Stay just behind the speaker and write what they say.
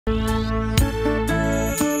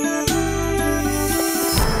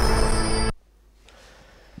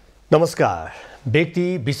नमस्कार।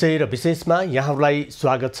 व्यक्ति विषय र विशेषमा यहाँहरूलाई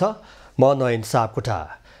स्वागत छ। म नयन सापकोटा।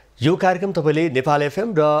 यो कार्यक्रम तपाईले नेपाल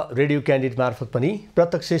एफएम र रेडियो क्यान्डिड मार्फत पनि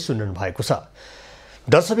प्रत्यक्ष सुनिरहनु भएको छ।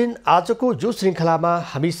 दर्शकबिन, आजको यो श्रृङ्खलामा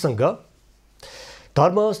हामीसँग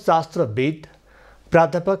धर्मशास्त्रविद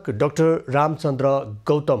प्राध्यापक डाक्टर रामचन्द्र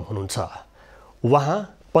गौतम हुनुहुन्छ। उहाँ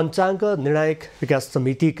पञ्चाङ्ग निर्णायक विकास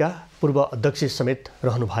समितिका पूर्व अध्यक्ष समेत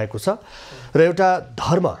रहनु भएको छ र एउटा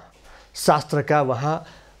धर्मशास्त्रका उहाँ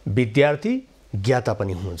विद्यार्थी ज्ञाता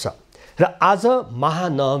पनि हुनुहुन्छ। र आज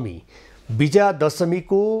महानवमी,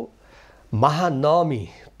 विजयादशमीको महानवमी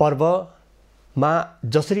पर्वमा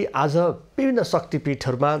जसरी आज विभिन्न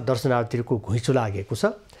शक्तिपीठहरूमा दर्शनार्थीहरूको घुइँचो लागेको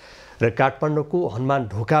छ र काठमाडौँको हनुमान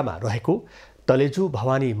ढोकामा रहेको तलेजु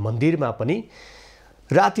भवानी मन्दिरमा पनि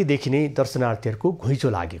रातिदेखि नै दर्शनार्थीहरूको घुइँचो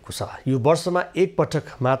लागेको छ। यो वर्षमा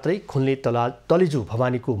एकपटक मात्रै खुल्ने तलेजु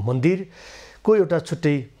भवानीको मन्दिरको एउटा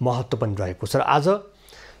छुट्टै महत्त्व पनि रहेको छ। र आज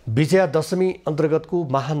विजयादशमी अन्तर्गतको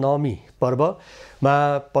महानवमी पर्वमा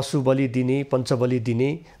पशु बलि दिने, पञ्चबलि दिने,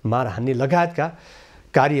 मार हान्ने लगायतका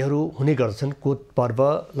कार्यहरू हुने गर्छन् कोत पर्व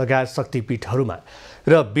लगायत शक्तिपीठहरूमा।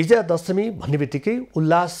 र विजयादशमी भन्ने बित्तिकै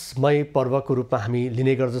उल्लासमय पर्वको रूपमा हामी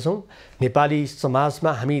लिने गर्दछौँ। नेपाली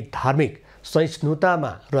समाजमा हामी धार्मिक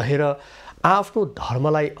सहिष्णुतामा रहेर आफ्नो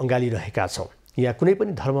धर्मलाई अँगालिरहेका छौँ। यहाँ कुनै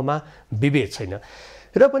पनि धर्ममा विभेद छैन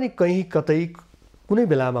र पनि कहीँ कतै कुनै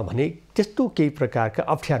बेलामा भने त्यस्तो केही प्रकारका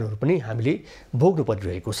अप्ठ्यारोहरू पनि हामीले भोग्नु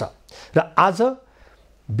परिरहेको छ। र आज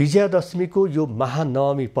विजयादशमीको यो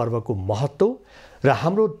महानवमी पर्वको महत्त्व र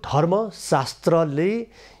हाम्रो धर्मशास्त्रले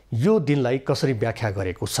यो दिनलाई कसरी व्याख्या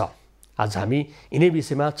गरेको छ, आज हामी यिनै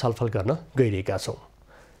विषयमा छलफल गर्न गइरहेका छौँ।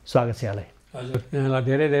 स्वागत छ यहाँलाई। हजुर, यहाँलाई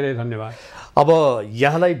धेरै धेरै धन्यवाद। अब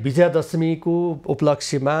यहाँलाई विजयादशमीको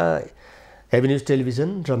उपलक्ष्यमा हेभी न्युज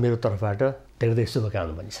टेलिभिजन र मेरो तर्फबाट धेरै धेरै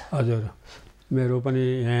शुभकामना पनि छ। हजुर, मेरो पनि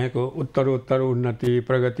यहाँको उत्तरोत्तर उन्नति,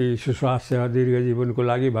 प्रगति, सुस्वास्थ्य, दीर्घ जीवनको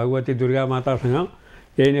लागि भगवती दुर्गा मातासँग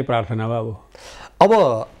यही नै प्रार्थना बाबु। अब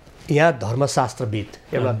यहाँ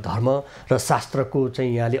धर्मशास्त्रविद, एउटा धर्म र शास्त्रको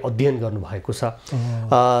चाहिँ यहाँले अध्ययन गर्नुभएको छ।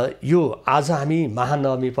 यो आज हामी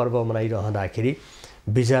महानवमी पर्व मनाइरहँदाखेरि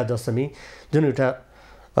विजयादशमी जुन एउटा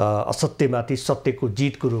असत्यमाथि सत्यको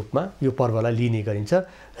जितको रूपमा यो पर्वलाई लिने गरिन्छ।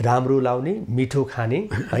 राम्रो लाउने, मिठो खाने,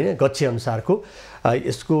 होइन, गच्छे अनुसारको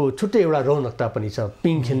यसको छुट्टै एउटा रौनकता पनि छ।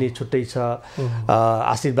 पिङ खेल्ने छुट्टै छ,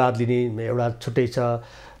 आशीर्वाद लिने एउटा छुट्टै छ,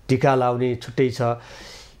 टिका लाउने छुट्टै छ।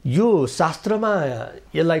 यो शास्त्रमा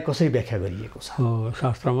यसलाई कसरी व्याख्या गरिएको छ?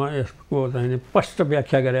 शास्त्रमा यसको चाहिँ स्पष्ट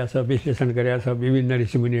व्याख्या गरेका छ, विश्लेषण गरेका छ। विभिन्न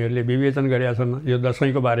ऋषिमुनिहरूले विवेचन गरेका छन् यो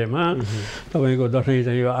दसैँको बारेमा। तपाईँको दसैँ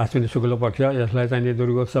चाहिँ यो आश्विन शुक्ल पक्ष, यसलाई चाहिँ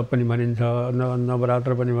दुर्गोत्सव पनि भनिन्छ,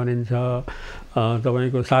 नवरात्र पनि भनिन्छ।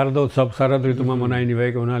 तपाईँको शारदोत्सव शरद ऋतुमा मनाइने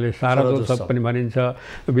भएको हुनाले शारदोत्सव पनि भनिन्छ।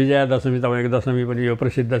 विजयादशमी तपाईँको दशमी पनि यो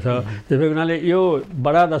प्रसिद्ध छ। त्यसै हुनाले यो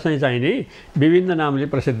बडा दसैँ चाहिँ नि विभिन्न नामले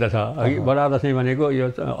प्रसिद्ध छ। बडा दसैँ भनेको यो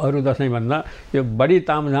अरू दसैँभन्दा यो बढी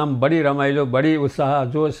तामझाम, बढी रमाइलो, बढी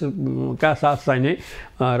उत्साह जोसका साथ चाहिँ नि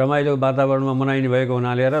रमाइलो वातावरणमा मनाइने भएको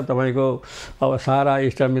हुनाले र तपाईँको अब सारा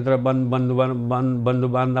इष्टमित्र बन्धु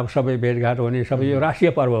बान्धव सबै भेटघाट हुने सबै यो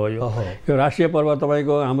राष्ट्रिय पर्व हो। यो राष्ट्रिय पर्व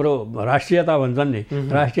तपाईँको हाम्रो राष्ट्रियता भन्छन् नि,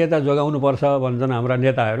 राष्ट्रियता जोगाउनुपर्छ भन्छन् हाम्रा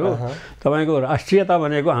नेताहरू। तपाईँको राष्ट्रियता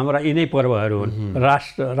भनेको हाम्रा यिनै पर्वहरू हुन्।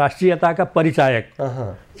 राष्ट्रियताका परिचायक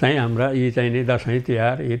चाहिँ हाम्रा यी चाहिँ नि दसैँ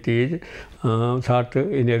तिहार, यी तीज, छठ,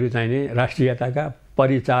 यिनीहरू चाहिँ नि राष्ट्रियताका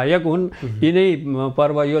परिचायक हुन्। यिनै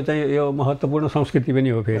पर्व यो चाहिँ यो महत्त्वपूर्ण संस्कृति पनि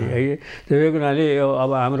हो फेरि है। त्यसै हुनाले यो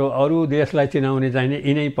अब हाम्रो अरू देशलाई चिनाउने चाहिँ नि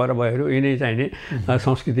यिनै पर्वहरू, यिनै चाहिँ नि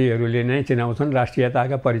संस्कृतिहरूले नै चिनाउँछन्।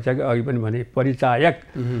 राष्ट्रियताका परिचायक, अघि पनि भने परिचायक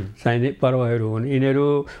चाहिँ नि पर्वहरू हुन्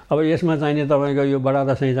यिनीहरू। अब यसमा चाहिँ नि तपाईँको यो बडा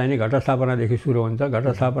दसैँ चाहिँ नि घटस्थापनादेखि सुरु हुन्छ।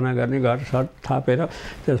 घटस्थापना गर्ने, घट सट थापेर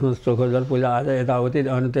त्यसमा चोखो जल पूजा आजा यताउति,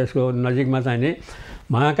 अनि त्यसको नजिकमा चाहिँ नि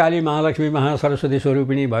महाकाली, महालक्ष्मी, महासरस्वती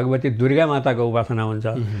स्वरूपिणी भगवती दुर्गा माताको उपासना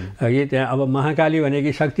हुन्छ। अघि त्यहाँ अब महाकाली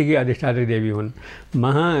भनेकी शक्तिकी अधिष्ठात्री देवी हुन्।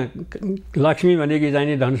 महालक्ष्मी भनेकी चाहिँ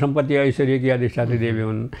नि धन सम्पत्ति ऐश्वर्यकी अधिष्ठात्री देवी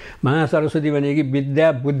हुन्। महासरस्वती भनेकी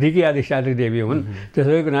विद्या बुद्धिकी अधिष्ठात्री देवी हुन्।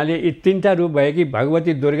 त्यसै हुनाले यी तीनटा रूप भएकी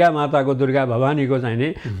भगवती दुर्गा माताको, दुर्गा भवानीको चाहिँ नि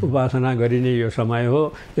उपासना गरिने यो समय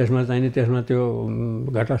हो। यसमा चाहिँ नि त्यसमा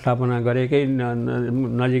त्यो घटस्थापना गरेकै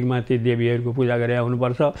नजिकमा ती देवीहरूको पूजा गरे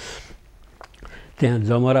हुनुपर्छ। त्यहाँ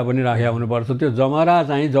जमरा पनि राखेका हुनुपर्छ। त्यो जमरा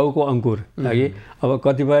चाहिँ जौको अङ्कुर लागि अब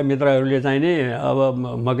कतिपय मित्रहरूले चाहिँ नि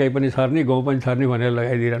अब मकै पनि छर्ने, गहुँ पनि छर्ने भनेर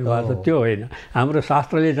लगाइदिइरहनु भएको छ। त्यो होइन, हाम्रो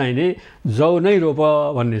शास्त्रले चाहिँ नि जौ नै रोप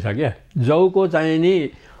भन्ने छ क्या। जौको चाहिँ नि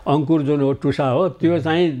अङ्कुर जुन हो टुसा हो त्यो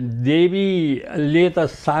चाहिँ देवीले त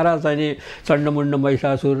सारा चाहिँ चण्डमुण्ड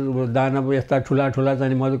महिषासुर दानव यस्ता ठुला ठुला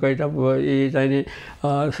चाहिँ मधुकैटभ यी चाहिँ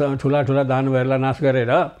ठुला ठुला दानवहरूलाई नाश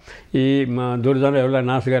गरेर यी दुर्जनहरूलाई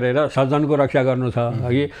नाश गरेर सज्जनको रक्षा गर्नु छ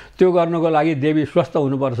अघि त्यो गर्नको लागि देवी स्वस्थ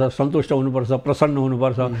हुनुपर्छ सन्तुष्ट हुनुपर्छ प्रसन्न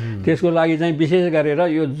हुनुपर्छ त्यसको लागि चाहिँ विशेष गरेर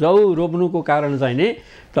यो जौ रोप्नुको कारण चाहिँ नि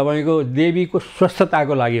तपाईँको देवीको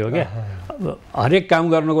स्वस्थताको लागि हो क्या हरेक काम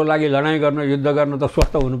गर्नुको लागि लडाइँ गर्न युद्ध गर्न त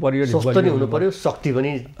स्वस्थ हुनु पर्यो स्वस्थ नि हुनु पर्यो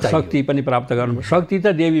शक्ति पनि प्राप्त गर्नु शक्ति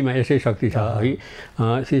त देवीमा यसै शक्ति छ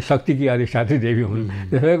है शक्तिकी अधिष्ठात्री देवी हुन्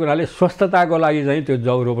त्यसै कुराले स्वस्थताको लागि चाहिँ त्यो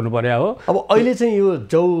जौ रोप्नु पर्यो हो अब अहिले चाहिँ यो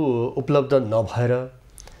जौ उपलब्ध नभएर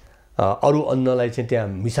अरू अन्नलाई चाहिँ त्यहाँ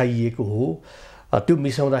मिसाइएको हो त्यो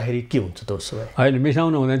मिसाउँदाखेरि के हुन्छ त उसो भए होइन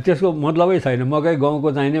मिसाउनु हुँदैन त्यसको मतलबै छैन मकै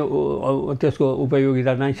गहुँको चाहिने त्यसको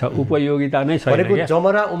उपयोगिता नै छैन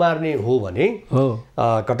जमरा उमार्ने हो भने हो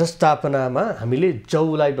घटस्थापनामा हामीले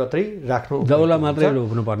जौलाई मात्रै जौलाई मात्रै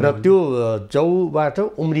रोप्नु पर्ने र त्यो जौबाट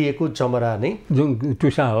उम्रिएको जमरा नै जुन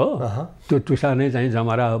टुसा हो त्यो टुसा नै चाहिँ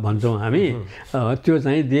जमरा भन्छौँ हामी त्यो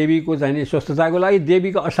चाहिँ देवीको चाहिँ स्वस्थताको लागि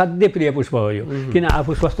देवीको असाध्य प्रिय पुष्प हो यो किन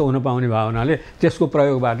आफू स्वस्थ हुन पाउने भावनाले त्यसको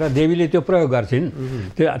प्रयोगबाट देवीले त्यो प्रयोग गर्छिन्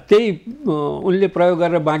त्यही उनले प्रयोग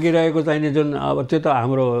गरेर बाँकी रहेको चाहिने जुन अब त्यो त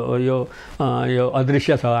हाम्रो यो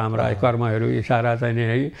अदृश्य छ हाम्रा कर्महरू इसारा चाहिने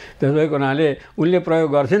है त्यसको हुनाले उनले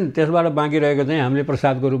प्रयोग गर्छिन् त्यसबाट बाँकी रहेको चाहिँ हामीले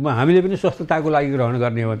प्रसादको रूपमा हामीले पनि स्वस्थताको लागि ग्रहण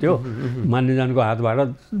गर्ने हो त्यो मान्यजनको हातबाट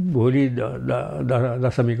भोलि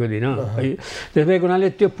दशमीको दिन है त्यसको हुनाले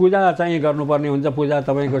त्यो पूजा चाहिँ गर्नुपर्ने हुन्छ पूजा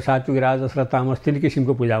तपाईँको सात्विक राजस र तामस तीन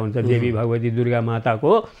किसिमको पूजा हुन्छ देवी भगवती दुर्गा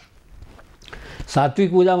माताको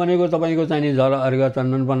सात्विक पूजा भनेको तपाईँको चाहिने जल अर्घ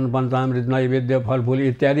चन्दन पञ्चामृत नैवेद्य फलफुल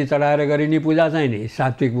इत्यादि चढाएर गरिने पूजा चाहिँ नि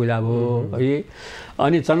सात्विक पूजा भयो है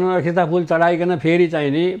अनि चन्दन अक्षता फुल चढाइकन फेरि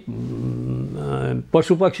चाहिँ नि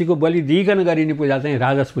पशु पक्षीको बलि दिइकन गरिने पूजा चाहिँ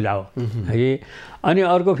राजस पूजा हो है अनि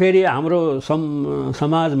अर्को फेरि हाम्रो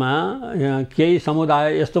समाजमा केही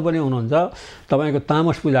समुदाय यस्तो पनि हुनुहुन्छ तपाईँको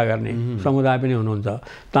तामस पूजा गर्ने समुदाय पनि हुनुहुन्छ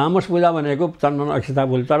तामस पूजा भनेको चन्दन अक्षता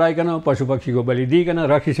फुल चढाइकन पशु पक्षीको बलि दिइकन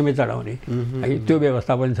रक्सी समेत चढाउने है त्यो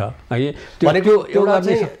व्यवस्था पनि छ है त्यो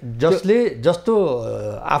जसले जस्तो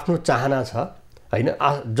आफ्नो चाहना छ हैन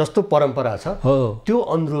जस्तो परम्परा छ त्यो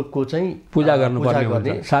अनुरूपको चाहिँ पूजा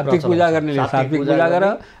गर्नुपर्ने सात्विक पूजा गर्नेले सात्विक पूजा गर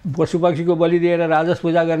पशु पक्षीको बलि दिएर राजस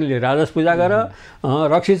पूजा गर्नेले राजस पूजा गर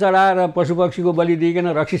रक्सी चढाएर पशु पक्षीको बलि दिइकन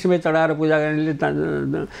रक्सी समेत चढाएर पूजा गर्नेले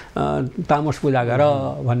तामस पूजा गर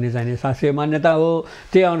भन्ने चाहिँ शास्त्रीय मान्यता हो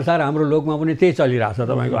त्यही अनुसार हाम्रो लोकमा पनि त्यही चलिरहेछ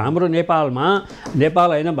तपाईको हाम्रो नेपालमा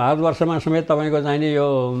नेपाल हैन भारतवर्षमा समेत तपाईको चाहिँ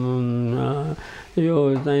यो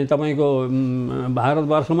चाहिँ तपाईको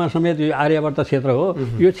भारतवर्षमा समेत यो आर्यावर्त क्षेत्र हो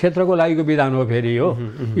यो क्षेत्रको लागिको विधान हो फेरि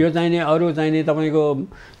यो चाहिँ नि अरू चाहिँ नि तपाईको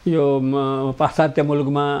यो पाश्चात्य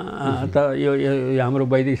मुलुकमा त यो हाम्रो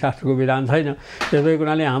वैदिक शास्त्रको विधान छैन त्यसै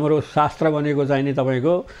हुनाले हाम्रो शास्त्र भनेको चाहिँ नि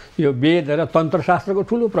तपाईको यो वेद र तन्त्र शास्त्रको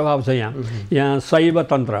ठुलो प्रभाव छ यहाँ शैव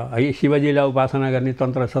तन्त्र है शिवजीलाई उपासना गर्ने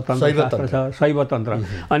तन्त्र छ तन्त्र शास्त्र छ शैव तन्त्र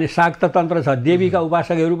अनि शाक्त तन्त्र छ देवीका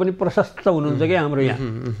उपासकहरू पनि प्रशस्त हुनुहुन्छ के हाम्रो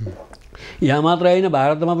यहाँ मात्र हैन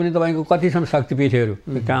भारतमा पनि तपाईको कति छन् शक्तिपीठहरू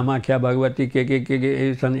कामाख्या भगवती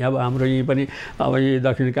के छन् अब हाम्रो यही पनि अब यी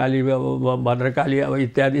दक्षिणकाली भद्रकाली अब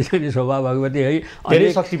इत्यादि छन् शोभा भगवती है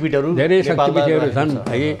धेरै शक्तिपीठहरू छन्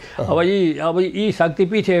है अब यी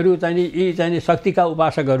शक्तिपीठहरू चाहिँ यी चाहिँ शक्तिका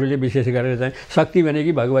उपासकहरूले विशेष गरेर चाहिँ शक्ति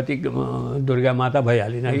भनेकी भगवती दुर्गा माता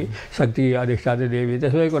भइहालिन् है शक्ति अधिष्ठात्री देवी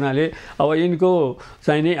त्यसैको हुनाले अब यिनको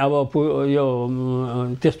चाहिँ नि अब यो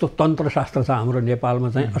त्यस्तो तन्त्र शास्त्र छ हाम्रो नेपालमा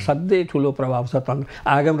चाहिँ असाध्यै ठुलो प्रभाव छ तन्त्र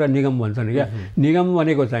आगम र निगम भन्छन् क्या निगम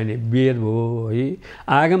भनेको चाहिँ नि वेद हो है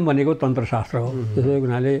आगम भनेको तन्त्रशास्त्र हो त्यसै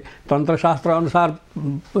हुनाले तन्त्रशास्त्र अनुसार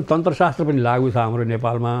तन्त्रशास्त्र पनि लागू छ हाम्रो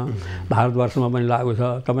नेपालमा भारतवर्षमा पनि लागू छ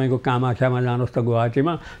तपाईको कामाख्यामा जानुहोस् त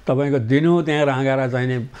गुवाहाटीमा तपाईको दिनहुँ त्यहाँ राँगारा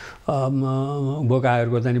चाहिने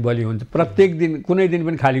बोकाहरूको चाहिँ बलि हुन्छ प्रत्येक दिन कुनै दिन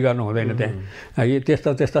पनि खाली गर्नु हुँदैन त्यहाँ है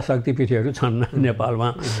त्यस्ता शक्तिपीठहरू छन् नेपालमा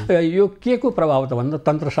यो के को प्रभाव त भन्दा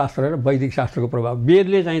तन्त्रशास्त्र र वैदिक शास्त्रको प्रभाव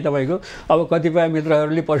वेदले चाहिँ तपाईको अब कतिपय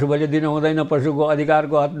मित्रहरूले पशु बलि दिनु हुँदैन पशुको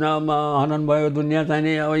अधिकारको हनन भयो दुनियाँ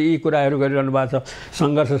चाहिने अब यी कुराहरू गरिरहनु भएको छ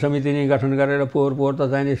सङ्घर्ष समिति नै गठन गरेर पोहोर त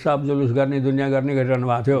चाहिने सब जुलुस गर्ने दुनियाँ गर्ने गरिरहनु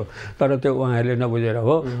भएको थियो तर त्यो उहाँहरूले नबुझेर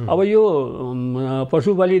हो अब यो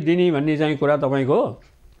पशु बलि दिने भन्ने चाहिँ कुरा तपाईँको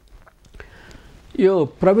यो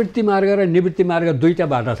प्रवृत्ति मार्ग र निवृत्ति मार्ग दुईटा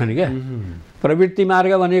बाटा छन् क्या प्रवृत्ति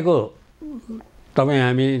मार्ग भनेको तपाईँ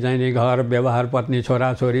हामी चाहिने घर व्यवहार पत्नी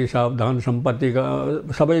छोराछोरी सब धन सम्पत्ति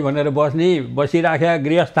सबै भनेर बसिराखेका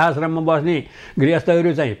गृहस्थाश्रममा बस्ने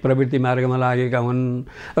गृहस्थहरू चाहिँ प्रवृत्ति मार्गमा लागेका हुन्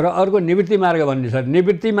र अर्को निवृत्ति मार्ग भन्ने छ।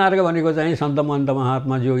 निवृत्ति मार्ग भनेको चाहिँ सन्त महन्त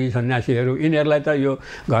महात्मा जोगी सन्यासीहरू, यिनीहरूलाई त यो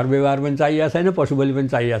घर व्यवहार पनि चाहिएको छैन, पशु बलि पनि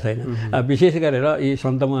चाहिएको छैन। विशेष गरेर यी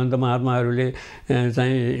सन्त महन्त महात्माहरूले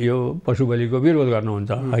चाहिँ यो पशु बलिको विरोध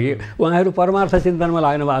गर्नुहुन्छ। अघि उहाँहरू परमार्थ चिन्तनमा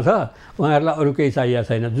लाग्नु भएको छ, उहाँहरूलाई अरू केही चाहिएको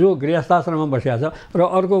छैन। जो गृहस्थाश्रममा बसेका छ र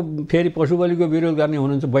अर्को फेरि पशु बलिको विरोध गर्ने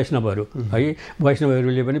हुनुहुन्छ वैष्णवहरू है।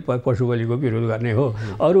 वैष्णवहरूले पनि पशु बलिको विरोध गर्ने हो।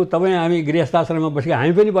 अरू तपाईँ हामी गृहस्थाश्रममा बसेका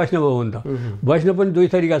हामी पनि वैष्णव हो नि त। वैष्णव पनि दुई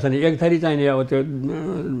थरीका छन्। एक थरी चाहिने अब त्यो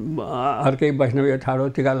अर्कै वैष्णव ठाडो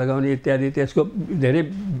टिका लगाउने इत्यादि, त्यसको धेरै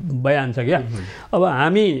बयान छ क्या। अब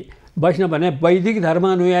हामी वैष्णव भने वैदिक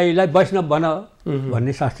धर्मानुयायीलाई वैष्णव बन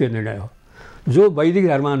भन्ने शास्त्रीय निर्णय हो। जो वैदिक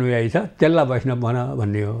धर्मानुयायी छ त्यसलाई वैष्णव बन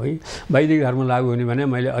भन्ने हो है। वैदिक धर्म लागू हुने भने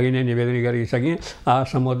मैले अघि नै निवेदन गरिसकेँ, आ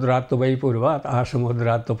समुद्रात् वै पूर्वात् आ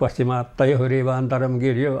समुद्रात् पश्चिमात् तयोरेवान्तरम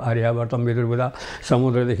गिर्यो आर्यावर्तम विदुर्बुधा।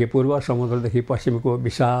 समुद्रदेखि पूर्व समुद्रदेखि पश्चिमको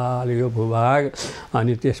विशाल यो भूभाग,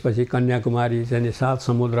 अनि त्यसपछि कन्याकुमारी चाहिँ 7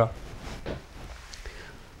 समुद्र,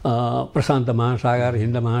 प्रशान्त महासागर,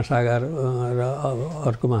 हिन्द महासागर र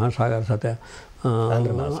अर्को महासागर छ त्यहाँ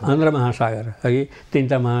आन्ध्र महासागर है।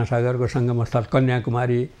 3टा महासागरको सङ्गम स्थल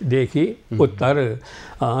कन्याकुमारीदेखि उत्तर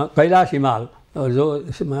कैलाश हिमाल, जो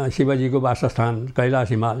शिवजीको वासस्थान कैलाश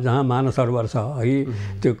हिमाल जहाँ मानस सरोवर छ है।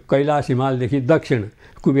 त्यो कैलाश हिमालदेखि दक्षिण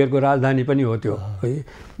कुबेरको राजधानी पनि हो त्यो है।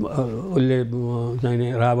 उसले चाहिने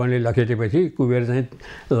रावणले लखेटेपछि कुबेर चाहिँ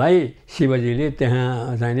लाई शिवजीले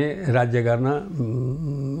त्यहाँ चाहिने राज्य गर्न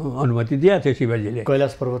अनुमति दिएको थियो शिवजीले।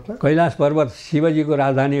 कैलाश पर्वत शिवजीको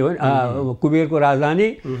राजधानी हो, कुबेरको राजधानी,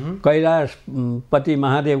 कैलाशपति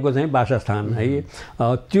महादेवको चाहिँ वासस्थान है।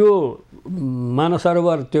 त्यो मानस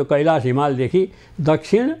सरोवर त्यो कैलाश हिमालदेखि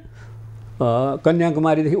दक्षिण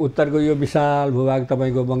कन्याकुमारीदेखि उत्तरको यो विशाल भूभाग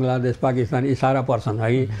तपाईँको बङ्गलादेश पाकिस्तान यी सारा पर्छन्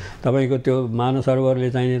है। तपाईँको त्यो मानस सरोवरले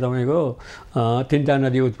चाहिने तपाईँको 3टा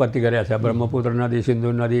नदी उत्पत्ति गरेको छ, ब्रह्मपुत्र नदी, सिन्धु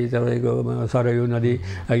नदी, तपाईँको सरयू नदी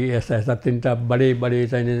है। यस्ता यस्ता 3टा बडे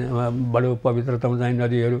चाहिने बडो पवित्रतम चाहिँ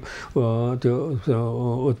नदीहरू त्यो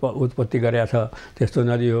उत्पत्ति गरेको छ। त्यस्तो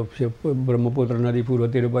नदी हो। ब्रह्मपुत्र नदी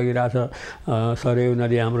पूर्वतिर बगिरहेछ, सरयू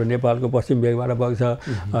नदी हाम्रो नेपालको पश्चिम भेगबाट बग्छ,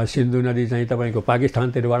 सिन्धु नदी चाहिँ तपाईँको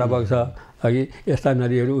पाकिस्तानतिरबाट बग्छ है। यस्ता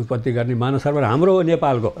नदीहरू उत्पत्ति गर्ने मानस सरोवर हाम्रो हो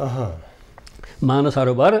नेपालको। मानस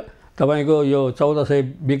सरोवर तपाईँको यो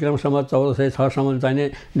 1400 विक्रम सम्वत 1406सम्म चाहिने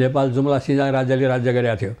नेपाल जुम्ला सिंजा राज्यले राज्य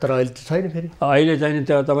गरेको थियो। तर अहिले छैन। फेरि अहिले चाहिँ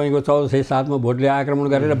त्यो तपाईँको 1407मा भोटले आक्रमण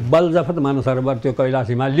गरेर बलजफत मानस सरोवर त्यो कैलाश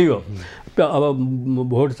हिमाल लियो। अब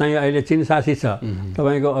भोट चाहिँ अहिले चीन शासित छ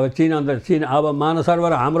तपाईँको। अब चीन अब मानस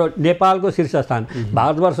सरोवर हाम्रो नेपालको शीर्षस्थान,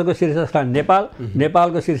 भारतवर्षको शीर्षस्थान नेपाल,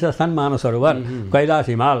 नेपालको शीर्षस्थान मानस सरोवर कैलाश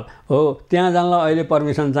हिमाल हो। त्यहाँ जानलाई अहिले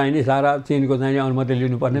पर्मिसन चाहिने, सारा चीनको चाहिँ अनुमति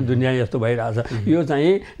लिनुपर्ने दुनियाँ यस्तो भइरहेछ। यो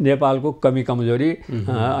चाहिँ नेपालको कमी कमजोरी।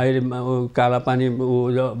 अहिले काला पानी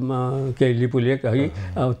केही लिपुलेक है,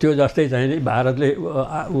 त्यो जस्तै चाहिँ भारतले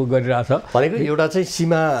गरिरहेछ भनेको। एउटा चाहिँ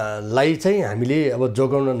सीमालाई चाहिँ हामीले अब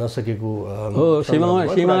जोगाउन नसकेको हो।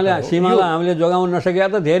 सीमालाई हामीले जोगाउन नसकेका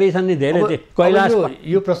त धेरै छन् नि, धेरै। कैलाश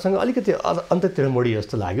यो प्रसङ्ग अलिकति अन्ततिर मोडी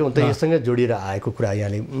जस्तो लाग्यो। अन्त यससँग जोडिएर आएको कुरा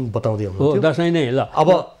यहाँले बताउँदै हुनुहुन्छ। दसैँ नै ल।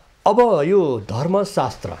 अब यो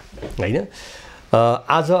धर्मशास्त्र होइन,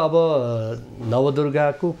 आज अब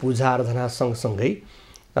नवदुर्गाको पूजा आराधना सँगसँगै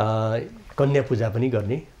कन्या पूजा पनि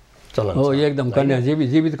गर्ने चलन हो। एकदम कन्या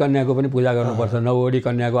जीवित कन्याको पनि पूजा गर्नुपर्छ। 9 वडी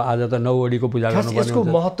कन्याको आज त 9 वडीको पूजा गर्नुपर्छ। यसको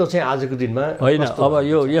महत्त्व चाहिँ आजको दिनमा होइन। अब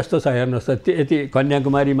यो यस्तो छ, हेर्नुहोस् त, यति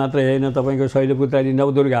कन्याकुमारी मात्रै होइन, तपाईँको शैलपुत्री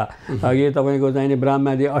नवदुर्गा, अघि तपाईँको चाहिने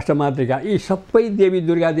ब्राह्मणी अष्टमातृका, यी सबै देवी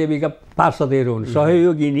दुर्गा देवीका पार्षदहरू हुन्,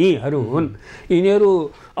 सहयोगिनीहरू हुन्। यिनीहरू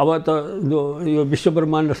अब त यो विश्व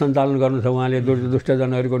ब्रह्माण्ड सञ्चालन गर्नु छ। उहाँले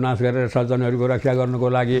दुष्टजनहरूको नाश गरेर सज्जनहरूको रक्षा गर्नुको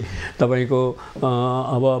लागि तपाईँको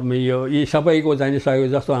अब यो यी सबैको चाहिने सहयोग,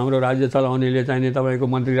 जस्तो हाम्रो राज्य चलाउनेले चाहिने तपाईँको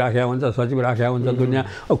मन्त्री राखेका हुन्छ, सचिव राखेका हुन्छ दुनियाँ।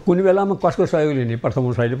 अब कुन बेलामा कसको सहयोग लिने?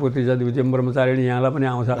 प्रथम शैलपुत्री द्वितीय ब्रह्मचारिणी, यहाँलाई पनि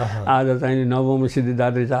आउँछ। आज चाहिने नवमी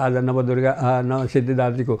सिद्धिदात्री छ, आज नवदुर्गा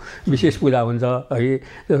सिद्धिदात्रीको विशेष पूजा हुन्छ है।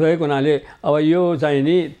 त्यसो हुनाले अब यो चाहिँ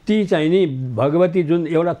नि ती चाहिँ नि भगवती जुन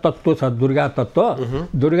एउटा तत्त्व छ,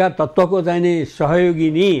 दुर्गा तत्त्वको चाहिँ नि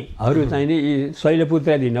सहयोगिनीहरू चाहिँ नि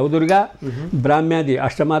शैलपुत्री नवदुर्गा, ब्राह्म्यादि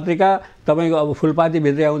अष्टमातृका, तपाईँको अब फुलपाती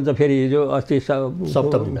भित्र हुन्छ। फेरि हिजो अस्ति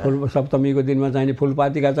सप्तमीको दिनमा चाहिने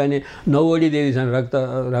फुलपातीका चाहिने 9 वडी देवी छन्।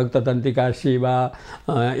 रक्ततन्त्रिका, शिवा,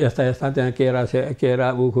 यस्ता यस्ता त्यहाँ केरा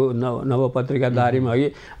उखु नवपत्रिका दारिम है,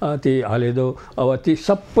 ती हलेदो, अब ती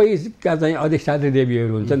सबैका चाहिँ अधिष्ठात्री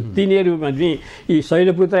देवीहरू हुन्छन्। तिनीहरूमा पनि यी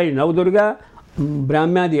शैलपुत्री नवदुर्गा,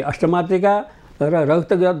 ब्राह्म्यादि अष्टमातृका र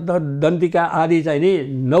रक्त दन्तिका आदि चाहिँ नि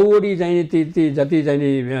 9वटी चाहिँ नि ती जति चाहिँ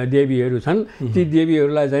नि देवीहरू छन् ती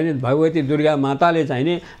देवीहरूलाई चाहिँ नि भगवती दुर्गा माताले चाहिँ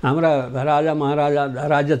नि हाम्रा राजा महाराजा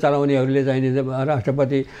राज्य चलाउनेहरूले चाहिँ नि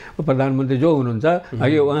राष्ट्रपति प्रधानमन्त्री जो हुनुहुन्छ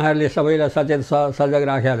अघि उहाँहरूले सबैलाई सचेत सजग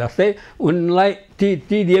राखे जस्तै उनलाई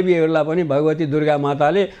ती देवीहरूलाई पनि भगवती दुर्गा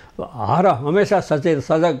माताले हर हमेसा सचेत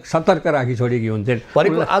सजग सतर्क राखी छोडेकी हुन्छन्।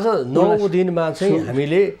 आज 9औं दिनमा चाहिँ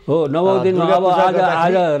हामीले हो 9औं दिनमा अब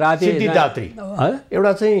आज राति सिद्धिदात्री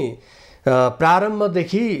एउटा चाहिँ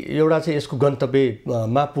प्रारम्भदेखि एउटा चाहिँ यसको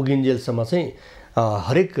गन्तव्यमा पुगिन्जेलसम्म चाहिँ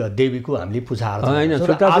हरेक देवीको हामीले पूजा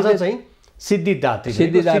आराधना आज चाहिँ सिद्धिदात्री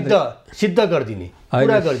सिद्ध गरिदिने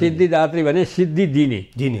सिद्धिदात्री भने सिद्धि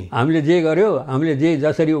दिने हामीले जे गर्यो हामीले जे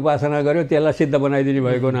जसरी उपासना गर्यो त्यसलाई सिद्ध बनाइदिने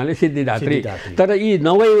भएको हुनाले सिद्धिदात्री। तर यी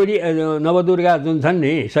 9वटी नवदुर्गा जुन छन्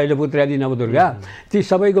नि शैलपुत्री नवदुर्गा ती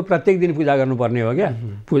सबैको प्रत्येक दिन पूजा गर्नुपर्ने हो क्या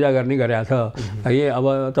पूजा गर्ने गरेको छ है। अब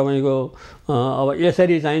तपाईँको अब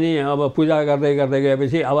यसरी चाहिँ नि अब पूजा गर्दै गर्दै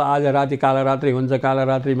गएपछि अब आज राति कालरात्रि हुन्छ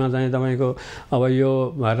कालरात्रिमा चाहिँ तपाईँको अब यो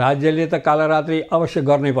राज्यले त कालरात्रि अवश्य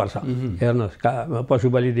गर्नै पर्छ। हेर्नुहोस् पशु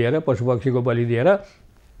बलि दिएर पशु पक्षीको बलि दिएर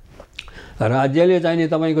राज्यले चाहिँ नि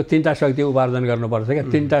तपाईँको 3टा शक्ति उपार्जन गर्नुपर्छ क्या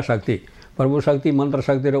 3टा शक्ति प्रभु शक्ति मन्त्र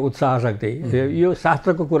शक्ति र उत्साह शक्ति। यो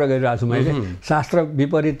शास्त्रको कुरा गरिरहेको छु मैले शास्त्र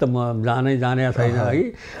विपरीत त म जाने छैन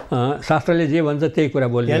है शास्त्रले जे भन्छ त्यही कुरा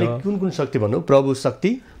बोल्ने। कुन कुन शक्ति भन्नु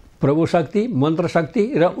प्रभु शक्ति मन्त्र शक्ति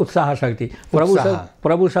र उत्साह शक्ति।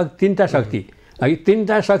 प्रभु शक्ति 3टा शक्ति है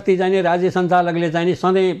 3टा शक्ति चाहिँ नि राज्य सञ्चालकले चाहिँ नि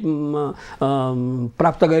सधैँ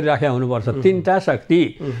प्राप्त गरिराखेका हुनुपर्छ। 3टा शक्ति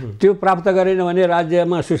त्यो प्राप्त गरेन भने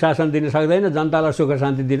राज्यमा सुशासन दिन सक्दैन जनतालाई सुख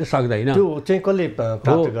शान्ति दिन सक्दैन। त्यो चाहिँ कसले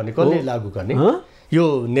प्राप्त गर्ने कसले लागू गर्ने यो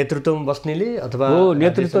नेतृत्वमा बस्नेले अथवा हो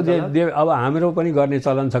नेतृत्व अब हाम्रो पनि गर्ने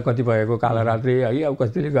चलन छ कतिपयको कालरात्रि है अब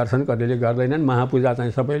कतिले गर्छन् कतिले गर्दैनन्। महापूजा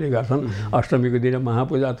चाहिँ सबैले गर्छन् अष्टमीको दिन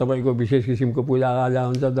महापूजा तपाईँको विशेष किसिमको पूजा आजा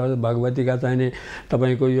हुन्छ भगवतीका चाहिँ नि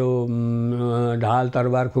तपाईँको यो ढाल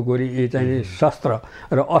तरबार खुकुरी यी चाहिँ शस्त्र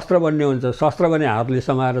र अस्त्र भन्ने हुन्छ। शस्त्र भने हातले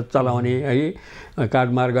समाएर चलाउने है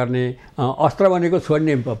काटमार गर्ने अस्त्र भनेको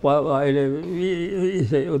छोड्ने अहिले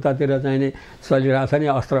उतातिर चाहिँ नि चलिरहेको छ नि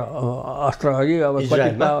अस्त्र अघि अब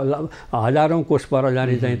हजारौं कोष पर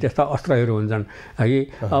जाने चाहिँ त्यस्ता अस्त्रहरू हुन्छन् है।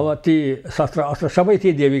 अब ती शस्त्र अस्त्र सबै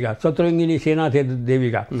थिए देवीका चतुरङ्गिनी सेना थिए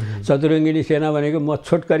देवीका। चतुरङ्गिनी सेना भनेको म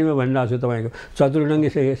छोटकरीमा भनिरहेको छु तपाईँको चतुरङ्गी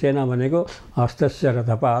सेना भनेको हस्तस्य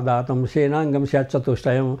रथपादातम सेनाङ्गम स्यात्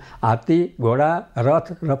चतुष्टयम हात्ती घोडा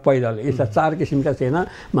रथ र पैदल यस्ता 4 किसिमका सेना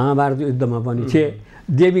महाभारत युद्धमा पनि थिए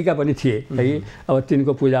देवीका पनि थिए है। अब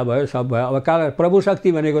तिनको पूजा भयो सब भयो। अब प्रभु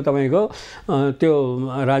शक्ति भनेको तपाईँको त्यो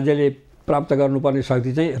राज्यले प्राप्त गर्नुपर्ने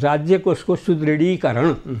शक्ति चाहिँ राज्य कोषको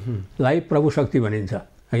सुदृढीकरणलाई प्रभु शक्ति भनिन्छ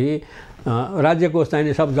है। राज्य कोष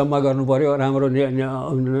चाहिँ सब जम्मा गर्नु पर्यो राम्रो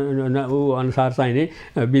ऊ अनुसार चाहिँ नि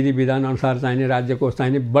विधि विधान अनुसार चाहिँ नि राज्य कोष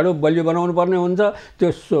चाहिँ नि बडो बलियो बनाउनु पर्ने हुन्छ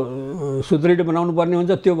त्यो सुदृढ बनाउनु पर्ने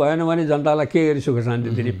हुन्छ। त्यो भएन भने जनतालाई के गरी सुख शान्ति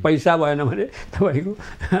दिने पैसा भएन भने तपाईँको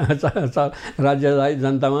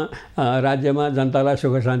राज्यमा जनतालाई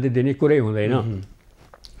सुख शान्ति दिने कुरै हुँदैन।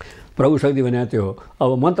 प्रभु शक्ति भनेको त्यो हो।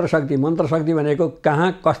 अब मन्त्र शक्ति भनेको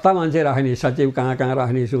कहाँ कस्ता मान्छे राख्ने सचिव कहाँ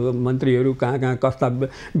राख्ने मन्त्रीहरू कहाँ कस्ता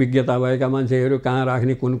विज्ञता भएका मान्छेहरू कहाँ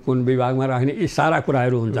राख्ने कुन विभागमा राख्ने यी सारा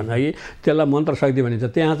कुराहरू हुन्छन् है। त्यसलाई मन्त्र शक्ति भनिन्छ।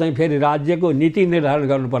 त्यहाँ चाहिँ फेरि राज्यको नीति निर्धारण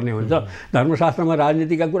गर्नुपर्ने हुन्छ। धर्मशास्त्रमा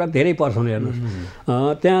राजनीतिका कुरा धेरै पर्छन्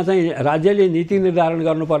हेर्नुहोस्। त्यहाँ चाहिँ राज्यले नीति निर्धारण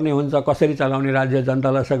गर्नुपर्ने हुन्छ कसरी चलाउने राज्य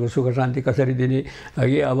जनतालाई सुख शान्ति कसरी दिने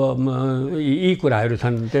है। अब यी कुराहरू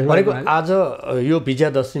छन्। त्यसको आज यो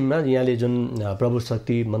विजयादशमीमा यहाँले जुन प्रभु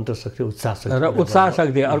शक्ति मन्त्र शक्ति उत्साह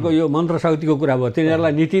शक्ति अर्को यो मन्त्र शक्तिको कुरा भयो।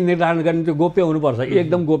 तिनीहरूलाई नीति निर्धारण गर्ने त्यो गोप्य हुनुपर्छ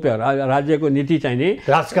एकदम गोप्य। राज्यको नीति चाहिँ नि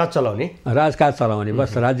राजकाज चलाउने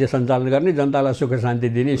बस राज्य सञ्चालन गर्ने जनतालाई सुख शान्ति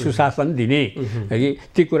दिने सुशासन दिने है।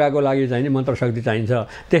 ती कुराको लागि चाहिँ नि मन्त्र शक्ति चाहिन्छ।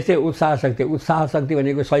 त्यस्तै उत्साह शक्ति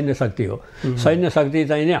भनेको सैन्य शक्ति हो। सैन्य शक्ति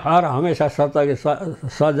चाहिँ नि हर हमेसा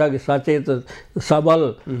सजग सचेत सबल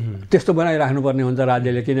त्यस्तो बनाइराख्नुपर्ने हुन्छ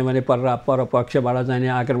राज्यले। किनभने परपक्षबाट चाहिँ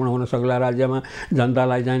आक्रमण हुन सक्ला राज्यमा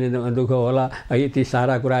जनतालाई चाहिँ दुःख होला है। ती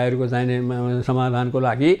सारा कुराहरूको चाहिँ समाधानको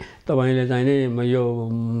लागि तपाईँले चाहिँ नि यो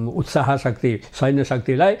उत्साह शक्ति सैन्य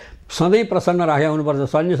शक्तिलाई सधैँ प्रसन्न राखेका हुनुपर्छ।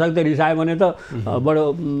 सैन्य शक्ति रिसायो भने त बडो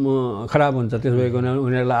खराब हुन्छ। त्यसो भएको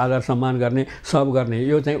उनीहरूलाई आदर सम्मान गर्ने सब गर्ने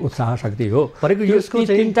यो चाहिँ उत्साह शक्ति हो। यसको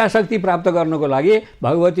 3टा शक्ति प्राप्त गर्नको लागि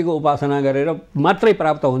भगवतीको उपासना गरेर मात्रै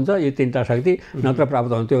प्राप्त हुन्छ यो 3टा शक्ति नत्र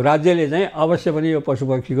प्राप्त हुन्छ। त्यो राज्यले चाहिँ अवश्य पनि यो पशु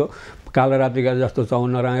पक्षीको कालरात्रिका जस्तो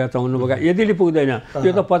 54 राँगा 54 बोका यदिले पुग्दैन।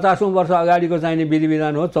 यो त 50औं वर्ष अगाडिको चाहिने विधि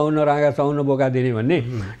विधान हो 54 राँगा 54 बोका दिने भन्ने।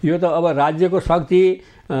 यो त अब राज्यको शक्ति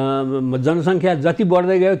जनसङ्ख्या जति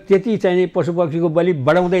बढ्दै गयो त्यति चाहिँ नि पशुपक्षीको बलि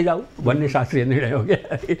बढाउँदै जाऊ भन्ने शास्त्रीय निर्णय हो क्या।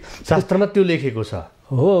 शास्त्रमा त्यो लेखेको छ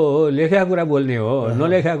हो, लेखेका कुरा बोल्ने हो,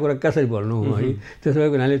 नलेखेका कुरा कसरी बोल्नु है। त्यसो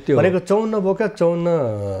भएको हुनाले त्यो भनेको 54 बोका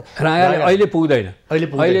 54 रागाले अहिले पुग्दैन।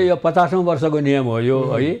 अहिले यो 50औं वर्षको नियम हो यो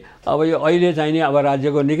है। अब यो अहिले चाहिँ नि अब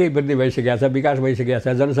राज्यको निकै वृद्धि भइसकेको छ, विकास भइसकेको छ,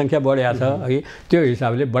 जनसङ्ख्या बढेको छ है। त्यो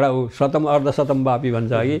हिसाबले बढाऊ शतम अर्धशतमव्यापी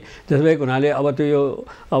भन्छ है। त्यसो भएको हुनाले अब त्यो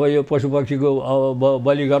यो पशुपक्षीको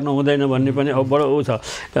बलि गर्नु हुँदैन भन्ने पनि अब बडो ऊ छ।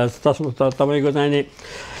 तपाईँको चाहिँ नि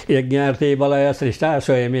यज्ञार्थे बलय सृष्टा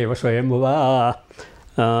स्वयमेव स्वयम्भुवा।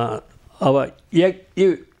 अब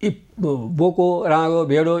बोको राँगो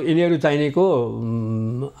भेडो यिनीहरू चाहिनेको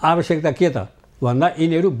आवश्यकता के त भन्दा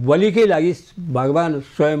यिनीहरू बलिकै लागि भगवान्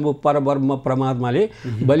स्वयं परब्रह्म परमात्माले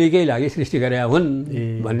बलिकै लागि सृष्टि गरेका हुन्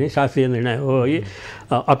भन्ने शास्त्रीय निर्णय हो है।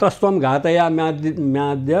 अतस्त्वम घातया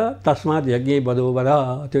म्याद्य तस्मात् यज्ञ बधो बध।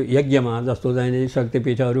 त्यो यज्ञमा जस्तो चाहिँ नि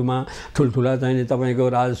शक्तिपीठहरूमा ठुल्ठुला चाहिँ नि तपाईँको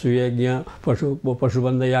राजसु यज्ञ,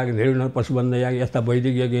 पशुबन्ध याग, निर्णय पशुबन्ध याग यस्ता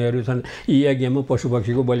वैदिक यज्ञहरू छन्। यी यज्ञमा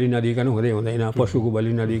पशुपक्षीको बलि नदिकन हुँदैन, पशुको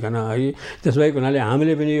बलि नदिकन है। त्यसो भएको हुनाले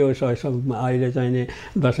हामीले पनि यो अहिले चाहिँ नि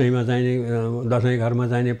दसैँमा चाहिँ नि दसैँ घरमा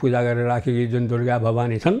चाहिने पूजा गरेर राखेकी जुन दुर्गा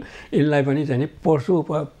भवानी छन् यिनलाई पनि चाहिँ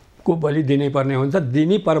पशुको बलि दिनै पर्ने हुन्छ,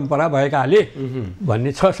 दिने परम्परा भएकाले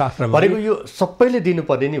भन्ने छ शास्त्रमा। भनेको यो सबैले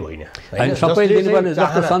दिनुपर्ने नि होइन, सबैले दिनुपर्ने।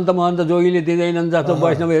 जस्तो सन्त महन्त जोगीले दिँदैनन्, जस्तो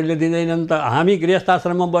वैष्णवहरूले दिँदैनन्, त हामी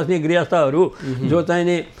गृहस्थाश्रममा बस्ने गृहस्थहरू जो चाहिँ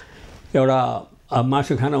नि एउटा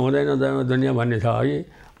मासु खान हुँदैन दुनियाँ भन्ने छ है।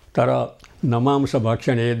 तर न मांस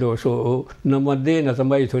भक्षणे दोषो न मध्ये न च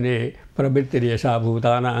मैथुने प्रवृत्ति रेशा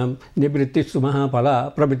भूतानां निवृत्तिस्तु महाफला।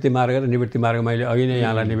 प्रवृत्ति मार्ग र निवृत्ति मार्ग मैले अघि नै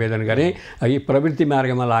यहाँलाई निवेदन गरेँ है। प्रवृत्ति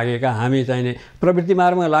मार्गमा लागेका हामी चाहिँ नि प्रवृत्ति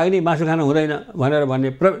मार्गमा लाग्ने मासु खान हुँदैन भनेर भन्ने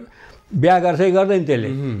बिहा गर्छै गर्दैन, त्यसले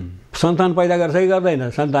सन्तान पैदा गर्छै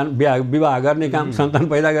गर्दैन। सन्तान विवाह गर्ने काम, सन्तान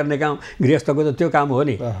पैदा गर्ने काम गृहस्थको त त्यो काम हो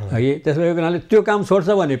नि है। त्यसो भएको हुनाले त्यो काम छोड्छ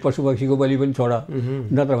भने पशुपक्षीको बलि पनि छोड,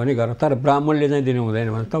 नत्र भने गर। तर ब्राह्मणले चाहिँ दिनु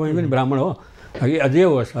हुँदैन भने तपाईँ पनि ब्राह्मण हो है, अझै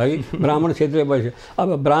होस् है। ब्राह्मण क्षेत्रीय वैश्य।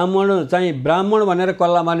 अब ब्राह्मण भनेर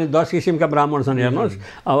कल्ला माने 10 किसिमका ब्राह्मण छन्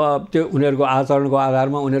हेर्नुहोस्। अब त्यो उनीहरूको आचरणको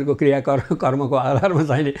आधारमा, उनीहरूको क्रियाकर्मको आधारमा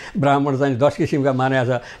चाहिँ ब्राह्मण चाहिँ 10 किसिमका मानेको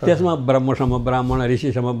छ। त्यसमा ब्रह्मसम्म ब्राह्मण,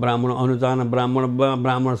 ऋषिसम्म ब्राह्मण, अनुचान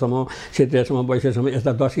ब्राह्मणसम्म, क्षत्रियसम्म, वैश्यसम्म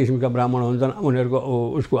यस्ता 10 किसिमका ब्राह्मण हुन्छन् उनीहरूको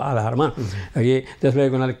उसको आधारमा है। त्यस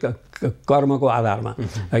भएको हुनाले कर्मको आधारमा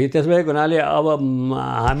है। त्यस भएको हुनाले अब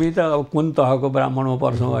हामी त अब कुन तहको ब्राह्मणमा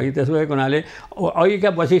पर्छौँ है। त्यस भएको हुनाले अघिका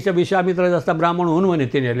वशिष्ठ विश्वामित्र जस्ता ब्राह्मण हुन् भने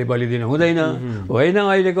तिनीहरूले बलि दिनु हुँदैन। होइन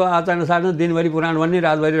अहिलेको आचरण साधन दिनभरि पुराण भन्ने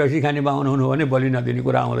रातभरि रक्सी खाने बाहुन हुनु भने बलि नदिने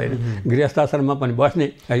कुरा आउँदैन। गृहस्थाश्रममा पनि बस्ने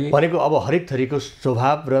है। भनेको अब हरेक थरीको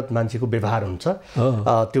स्वभाव र मान्छेको व्यवहार हुन्छ,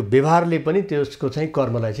 त्यो व्यवहारले पनि त्यसको चाहिँ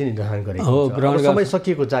कर्मलाई चाहिँ निर्धारण गरेको हुन्छ। समय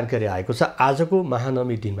सकिएको जानकारी आएको छ। आजको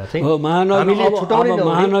महानवमी दिनमा चाहिँ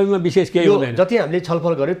महानवमीमा विशेष केही हुँदैन। जति हामीले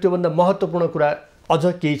छलफल गर्यौँ त्योभन्दा महत्त्वपूर्ण कुरा अझ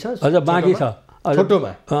केही छ, अझ बाँकी छ।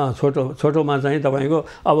 छोटोमा चाहिँ तपाईँको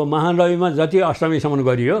अब महानवमीमा जति अष्टमीसम्म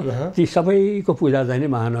गरियो ती सबैको पूजा चाहिँ नि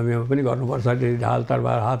महानवमीमा पनि गर्नुपर्छ। ढाल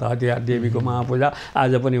तरबार हात हतियार देवीको महापूजा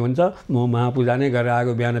आज पनि हुन्छ। म महापूजा नै गरेर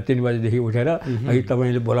आएको, बिहान 3 बजेदेखि उठेर है।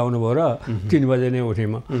 तपाईँले बोलाउनु भयो र 3 बजे नै उठेँ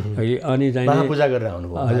म है। अनि चाहिँ महापूजा गरेर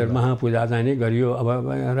आउनुभयो। हजुर, महापूजा चाहिँ नि गरियो। अब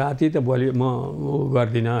राति त भोलि म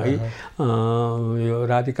गर्दिनँ है। यो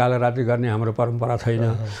राति कालो रात्रि गर्ने हाम्रो परम्परा छैन,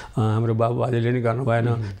 हाम्रो बाबुबाजेले नै गर्नु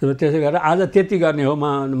भएन। त्यसै गरेर आज त्यति गर्ने हो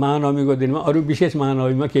महानवमीको दिनमा। अरू विशेष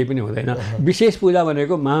महानवमीमा केही पनि हुँदैन। विशेष पूजा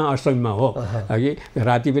भनेको महाअष्टमीमा हो है।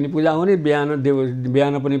 राति पनि पूजा हुने,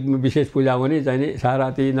 बिहान पनि विशेष पूजा हुने चाहिँ नि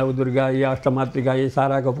साराती नवदुर्गा या अष्टमातृका यी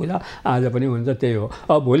साराको पूजा आज पनि हुन्छ। त्यही हो।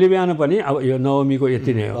 अब भोलि बिहान पनि अब यो नवमीको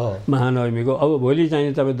यति नै हो महानवमीको। अब भोलि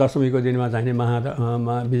चाहिँ तपाईँ दशमीको दिनमा चाहिँ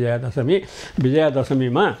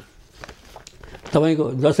विजयादशमीमा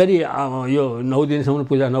तपाईँको जसरी यो 9 दिनसम्म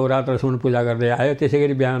पूजा, नवरात्रसम्म पूजा गर्दै आयो त्यसै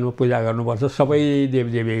गरी बिहानमा पूजा गर्नुपर्छ सबै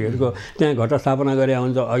देवदेवीहरूको। त्यहाँ घटस्थापना गरे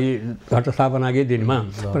हुन्छ अघि, घटस्थापनाकै दिनमा,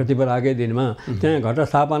 प्रतिपदाकै दिनमा त्यहाँ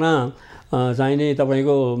घटस्थापना चाहिने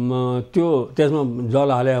तपाईँको त्यो त्यसमा जल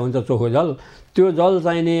हाले हुन्छ, चोखो जल। त्यो जल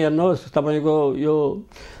चाहिने हेर्नुहोस् तपाईँको यो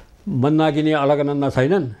मन्दाकिनी अलकनन्दा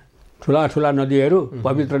छैनन् ठुला नदीहरू,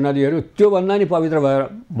 पवित्र नदीहरू, त्योभन्दा नि पवित्र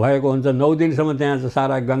भएको हुन्छ। 9 दिनसम्म त्यहाँ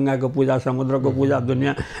सारा गङ्गाको पूजा, समुद्रको पूजा,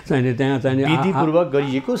 दुनियाँ चाहिने त्यहाँ चाहिने विधिपूर्वक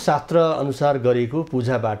गरिएको शास्त्र अनुसार गरेको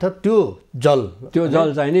पूजाबाट त्यो जल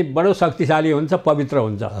चाहिँ नि बडो शक्तिशाली हुन्छ, पवित्र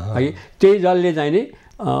हुन्छ है। त्यही जलले चाहिँ नि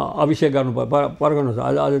अभिषेक पर्खनु छ।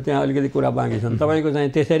 अझ त्यहाँ अलिकति कुरा बाँकी छन्। तपाईँको चाहिँ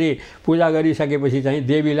त्यसरी पूजा गरिसकेपछि चाहिँ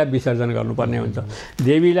देवीलाई विसर्जन गर्नुपर्ने हुन्छ।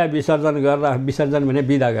 देवीलाई विसर्जन भने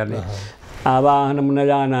बिदा गर्ने। आवाहनं न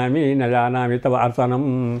जानामि तव अर्चनं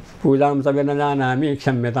पूजां च न जानामि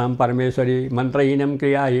क्षम्यतां परमेश्वरी मन्त्रहीनं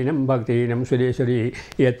क्रियाहीनं भक्तिहीनं सुरेश्वरी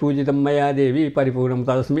यत्पूजितं मया देवी परिपूर्णं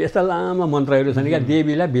तदस्मि। यस्ता लामो मन्त्रहरू छन् क्या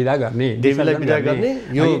देवीलाई बिदा गर्ने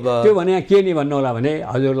त्यो भने के नि भन्नु होला भने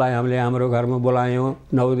हजुरलाई हामीले हाम्रो घरमा बोलायौँ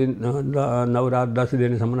 9 दिन 9 रात 10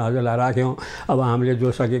 दिनसम्म हजुरलाई राख्यौँ। अब हामीले जो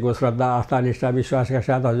सकेको श्रद्धा आस्था निष्ठा विश्वासका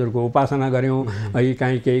साथ हजुरको उपासना गऱ्यौँ। है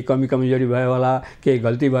कहीँ केही कमी कमजोरी भयो होला केही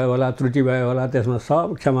गल्ती भयो होला त्रुटि भयो होला त्यसमा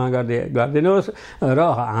सब क्षमा गरिदिनुहोस् र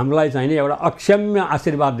हामीलाई चाहिँ नि एउटा अक्षम्य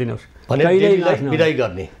आशीर्वाद दिनुहोस्।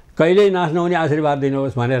 कहिल्यै नाश नहुने आशीर्वाद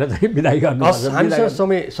दिनुहोस् भनेर चाहिँ बिदाई गर्नुहोस्। हामीसँग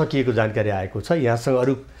समय सकिएको जानकारी आएको छ। यहाँसँग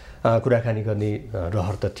अरू कुराकानी गर्ने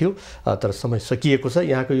रहर त थियो तर समय सकिएको छ।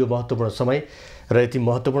 यहाँको यो महत्त्वपूर्ण समय र यति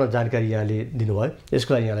महत्त्वपूर्ण जानकारी यहाँले दिनुभयो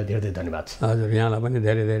यसको लागि यहाँलाई धेरै धेरै धन्यवाद। हजुर यहाँलाई पनि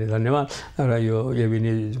धेरै धेरै धन्यवाद र यो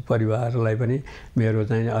एभिनी परिवारलाई पनि मेरो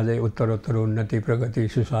चाहिँ अझै उत्तरोत्तर उन्नति प्रगति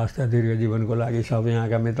सुस्वास्थ्य दीर्घ जीवनको लागि सब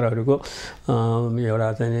यहाँका मित्रहरूको एउटा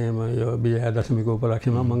चाहिँ यो विजयादशमीको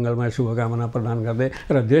उपलक्ष्यमा मङ्गलमय शुभकामना प्रदान गर्दै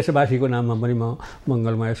र देशवासीको नाममा पनि म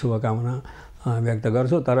मङ्गलमय शुभकामना व्यक्त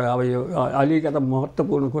गर्छु। तर अब यो अलिकति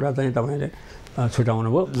महत्त्वपूर्ण कुरा चाहिँ तपाईँले छुटाउनु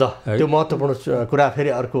भयो। ल त्यो महत्त्वपूर्ण कुरा फेरि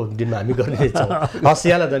अर्को दिनमा हामी गर्नेछौँ। हस्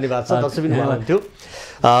यहाँलाई धन्यवाद छ। दर्शकबिन हुनुहुन्थ्यो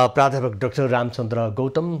प्राध्यापक डाक्टर रामचन्द्र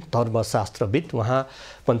गौतम धर्मशास्त्रविद। उहाँ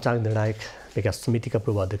पञ्चाङ्ग निर्णायक विकास समितिका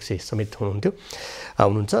पूर्व अध्यक्ष समेत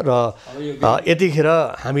हुनुहुन्छ र यतिखेर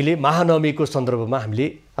हामीले महानवमीको सन्दर्भमा हामीले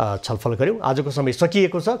छलफल गऱ्यौँ। आजको समय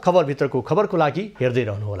सकिएको छ। खबरभित्रको खबरको लागि हेर्दै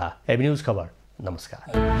रहनुहोला एबी न्युज खबर।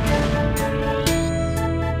 नमस्कार।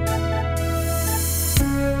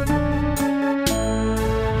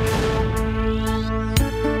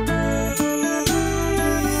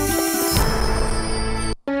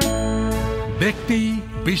 व्यक्ति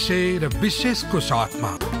विषय र विशेषको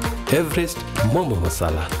साथमा एभरेस्ट मोमो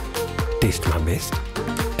मसाला टेस्टमा बेस्ट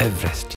एभरेस्ट।